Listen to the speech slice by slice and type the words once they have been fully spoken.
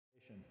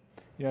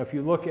You know, if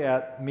you look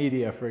at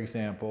media, for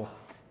example,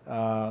 you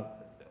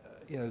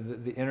know,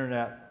 the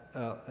internet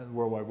and the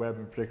World Wide Web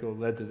in particular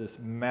led to this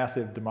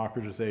massive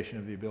democratization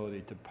of the ability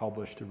to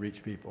publish, to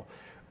reach people.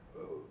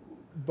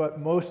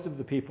 But most of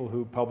the people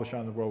who publish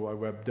on the World Wide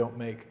Web don't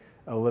make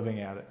a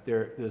living at it.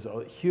 There's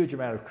a huge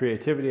amount of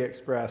creativity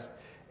expressed,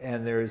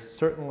 and there's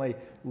certainly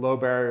low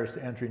barriers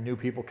to entry, new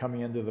people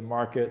coming into the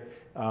market,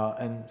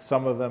 and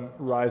some of them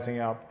rising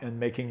up and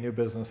making new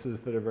businesses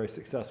that are very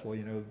successful.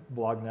 You know,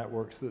 blog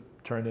networks that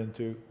turned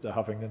into the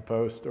Huffington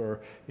Post,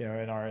 or, you know,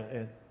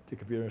 in the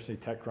Computer University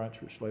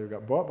TechCrunch, which later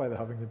got bought by the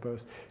Huffington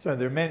Post. So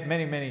there are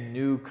many, many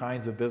new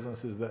kinds of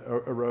businesses that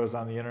arose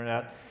on the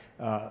internet,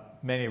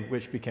 many of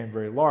which became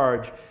very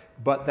large.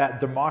 But that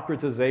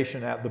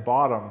democratization at the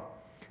bottom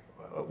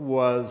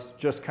was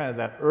just kind of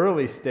that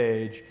early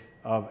stage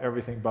of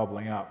everything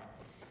bubbling up.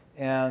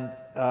 And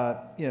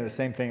you know,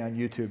 same thing on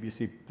YouTube. You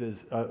see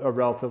there's a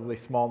relatively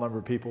small number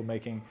of people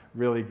making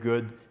really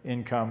good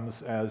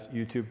incomes as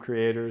YouTube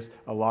creators,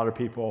 a lot of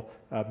people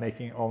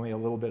making only a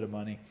little bit of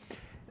money.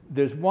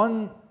 There's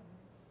one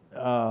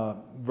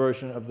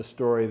version of the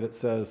story that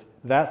says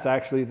that's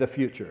actually the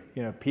future.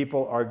 You know,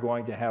 people are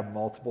going to have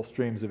multiple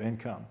streams of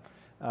income.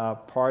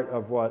 Part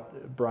of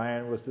what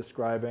Brian was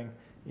describing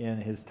in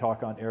his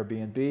talk on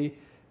Airbnb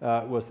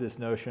was this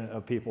notion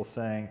of people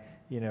saying,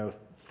 you know,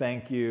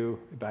 thank you,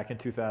 back in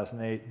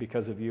 2008,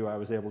 because of you I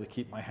was able to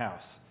keep my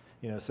house.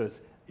 You know, so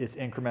it's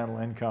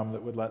incremental income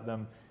that would let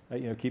them,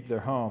 you know, keep their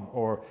home.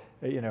 Or,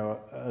 you know,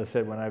 as I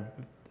said, when I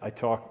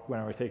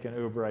was taking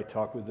Uber, I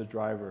talk with the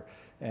driver,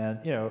 and,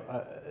 you know,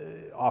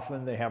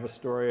 often they have a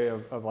story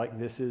of like,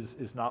 this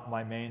is not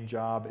my main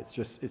job.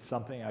 It's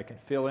something I can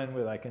fill in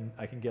with. I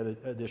can get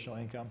additional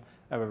income.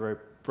 I have a very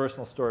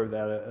personal story of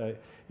that. A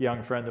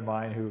young friend of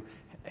mine who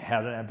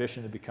had an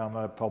ambition to become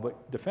a public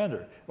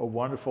defender, a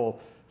wonderful,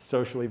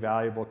 socially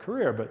valuable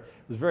career, but it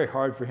was very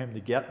hard for him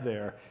to get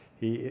there.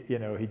 He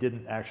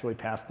didn't actually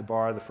pass the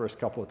bar the first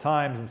couple of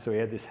times, and so he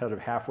had this head of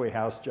halfway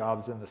house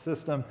jobs in the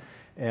system,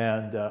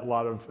 and a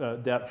lot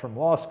of debt from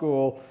law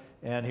school.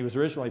 And he was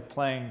originally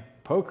playing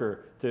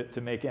poker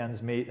to make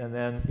ends meet, and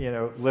then, you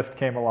know, Lyft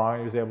came along,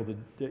 and he was able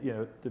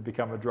to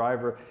become a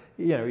driver.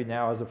 You know, he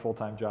now has a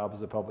full-time job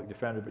as a public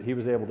defender, but he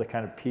was able to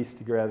kind of piece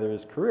together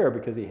his career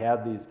because he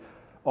had these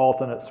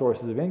alternate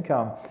sources of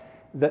income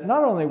that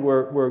not only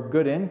were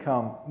good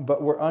income,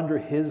 but were under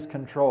his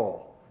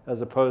control,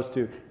 as opposed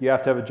to, you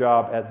have to have a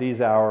job at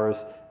these hours,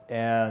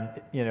 and,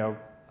 you know,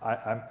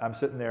 I'm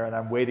sitting there and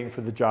I'm waiting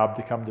for the job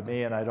to come to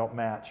me and I don't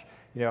match.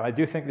 You know, I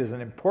do think there's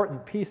an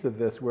important piece of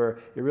this where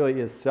it really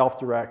is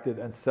self-directed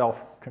and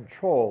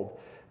self-controlled,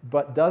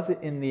 but does it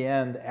in the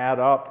end add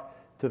up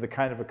to the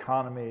kind of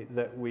economy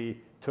that we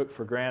took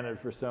for granted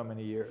for so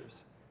many years?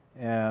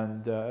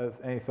 And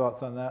any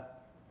thoughts on that?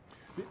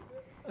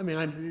 I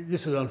mean,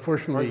 this is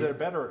unfortunately... Or is it a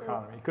better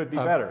economy? It could be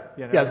better.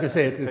 You know? Yeah, I was going to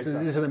say, this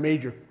is a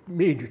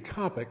major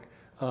topic.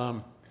 I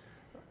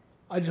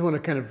just want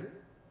to kind of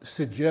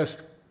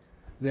suggest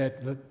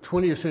that the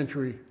 20th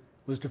century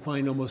was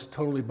defined almost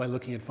totally by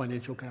looking at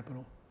financial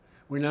capital.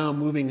 We're now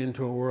moving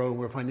into a world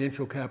where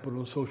financial capital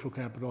and social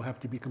capital have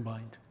to be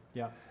combined.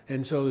 Yeah.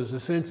 And so there's a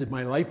sense, is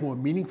my life more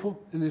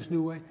meaningful in this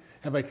new way?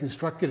 Have I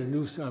constructed a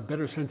new,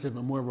 better sense of,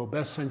 a more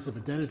robust sense of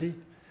identity?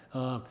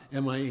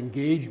 Am I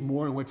engaged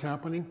more in what's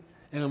happening?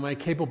 And am I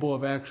capable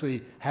of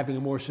actually having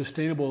a more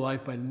sustainable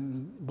life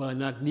by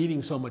not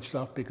needing so much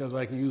stuff because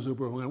I can use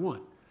Uber when I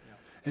want? Yeah.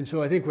 And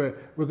so I think we're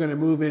going to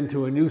move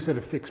into a new set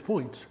of fixed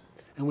points.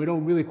 And we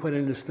don't really quite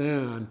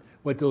understand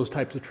what those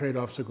types of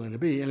trade-offs are going to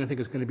be. And I think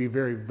it's going to be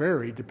very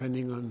varied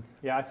depending on...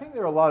 Yeah, I think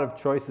there are a lot of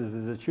choices.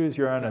 It's a choose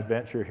your own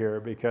adventure here,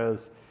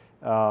 because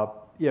you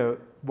know,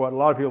 what a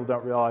lot of people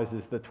don't realize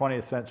is the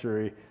 20th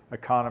century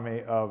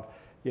economy of,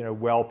 you know,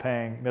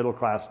 well-paying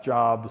middle-class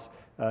jobs,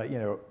 you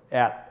know,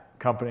 at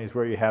companies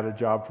where you had a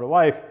job for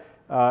life,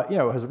 you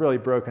know, has really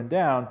broken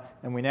down,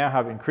 and we now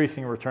have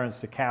increasing returns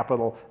to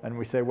capital, and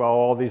we say, well,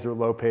 all these are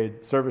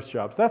low-paid service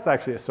jobs. That's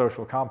actually a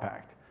social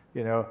compact.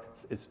 You know,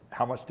 it's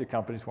how much do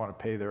companies want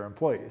to pay their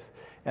employees?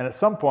 And at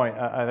some point,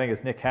 I think,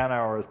 as Nick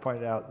Hanauer has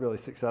pointed out really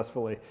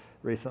successfully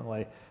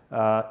recently,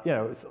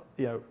 you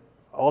know,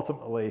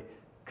 ultimately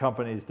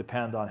companies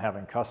depend on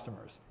having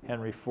customers.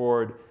 Henry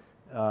Ford,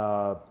 you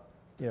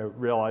know,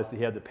 realized that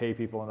he had to pay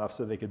people enough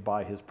so they could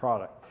buy his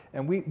product.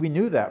 And we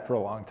knew that for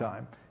a long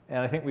time, and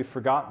I think we've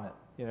forgotten it.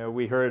 You know,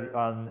 we heard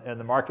in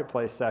the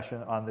marketplace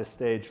session on this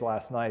stage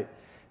last night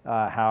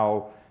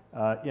how,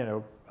 you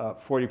know,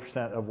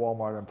 40% of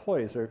Walmart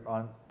employees are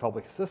on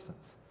public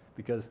assistance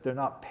because they're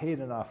not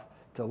paid enough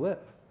to live.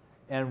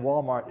 And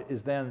Walmart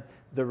is then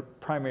the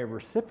primary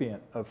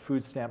recipient of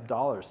food stamp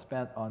dollars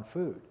spent on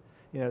food.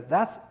 You know,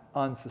 that's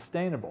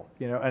unsustainable,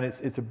 you know, and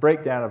it's a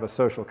breakdown of a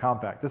social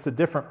compact. This is a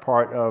different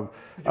part of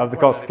the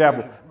cultural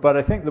capital. But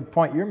I think the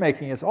point you're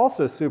making is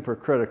also super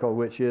critical,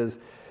 which is,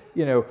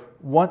 you know,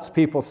 once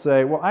people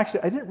say, well,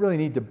 actually, I didn't really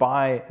need to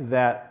buy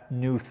that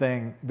new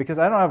thing because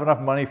I don't have enough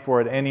money for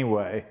it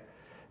anyway,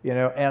 you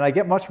know, and I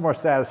get much more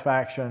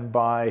satisfaction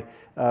by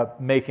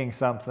making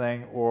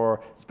something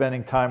or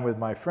spending time with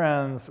my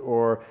friends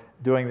or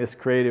doing this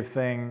creative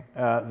thing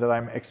that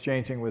I'm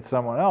exchanging with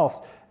someone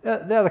else,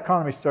 that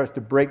economy starts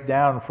to break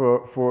down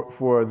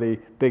for the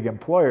big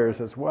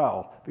employers as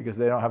well, because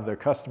they don't have their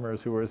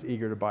customers who are as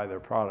eager to buy their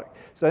product.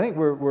 So I think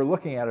we're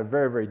looking at a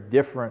very, very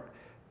different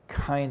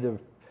kind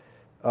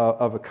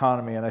of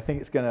economy, and I think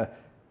it's going to,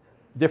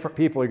 different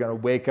people are going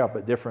to wake up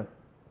at different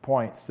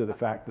points to the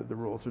fact that the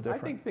rules are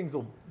different. I think things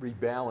will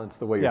rebalance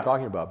the way you're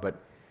talking about,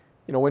 but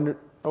you know, when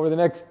over the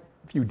next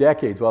few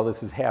decades, while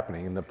this is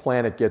happening, and the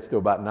planet gets to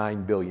about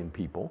 9 billion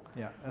people.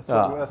 Yeah,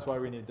 that's why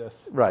we need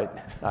this. Right,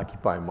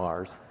 occupy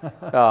Mars.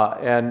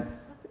 And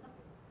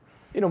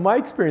you know, my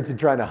experience in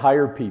trying to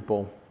hire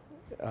people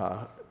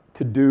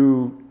to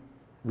do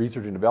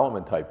research and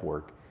development type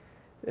work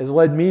has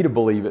led me to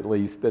believe, at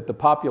least, that the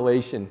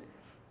population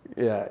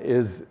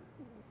is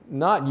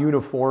not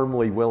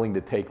uniformly willing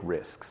to take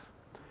risks.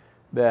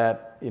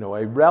 That, you know,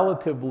 a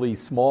relatively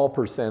small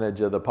percentage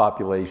of the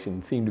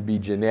population seem to be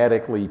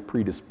genetically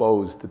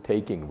predisposed to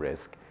taking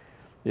risk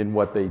in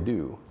what they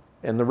do.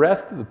 And the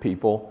rest of the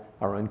people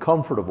are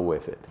uncomfortable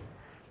with it.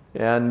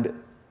 And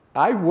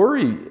I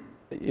worry,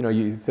 you know,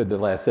 you said the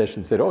last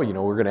session said, oh, you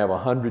know, we're going to have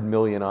 100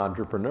 million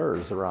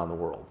entrepreneurs around the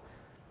world.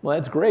 Well,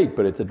 that's great,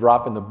 but it's a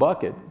drop in the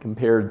bucket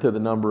compared to the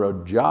number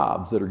of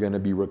jobs that are going to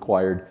be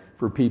required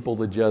for people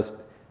to just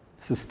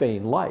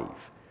sustain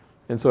life.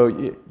 And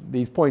so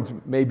these points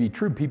may be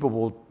true. People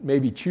will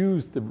maybe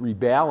choose to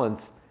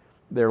rebalance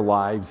their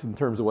lives in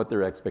terms of what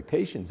their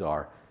expectations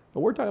are.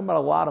 But we're talking about a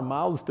lot of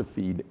mouths to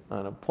feed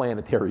on a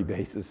planetary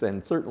basis,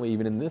 and certainly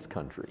even in this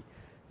country.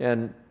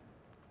 And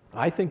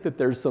I think that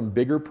there's some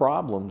bigger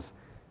problems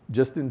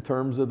just in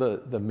terms of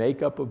the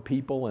makeup of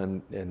people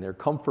and their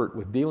comfort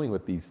with dealing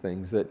with these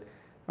things that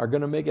are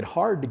going to make it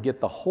hard to get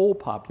the whole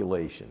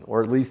population,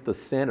 or at least the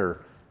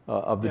center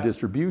of the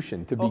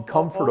distribution, to be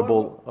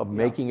comfortable of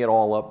making it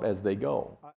all up as they go.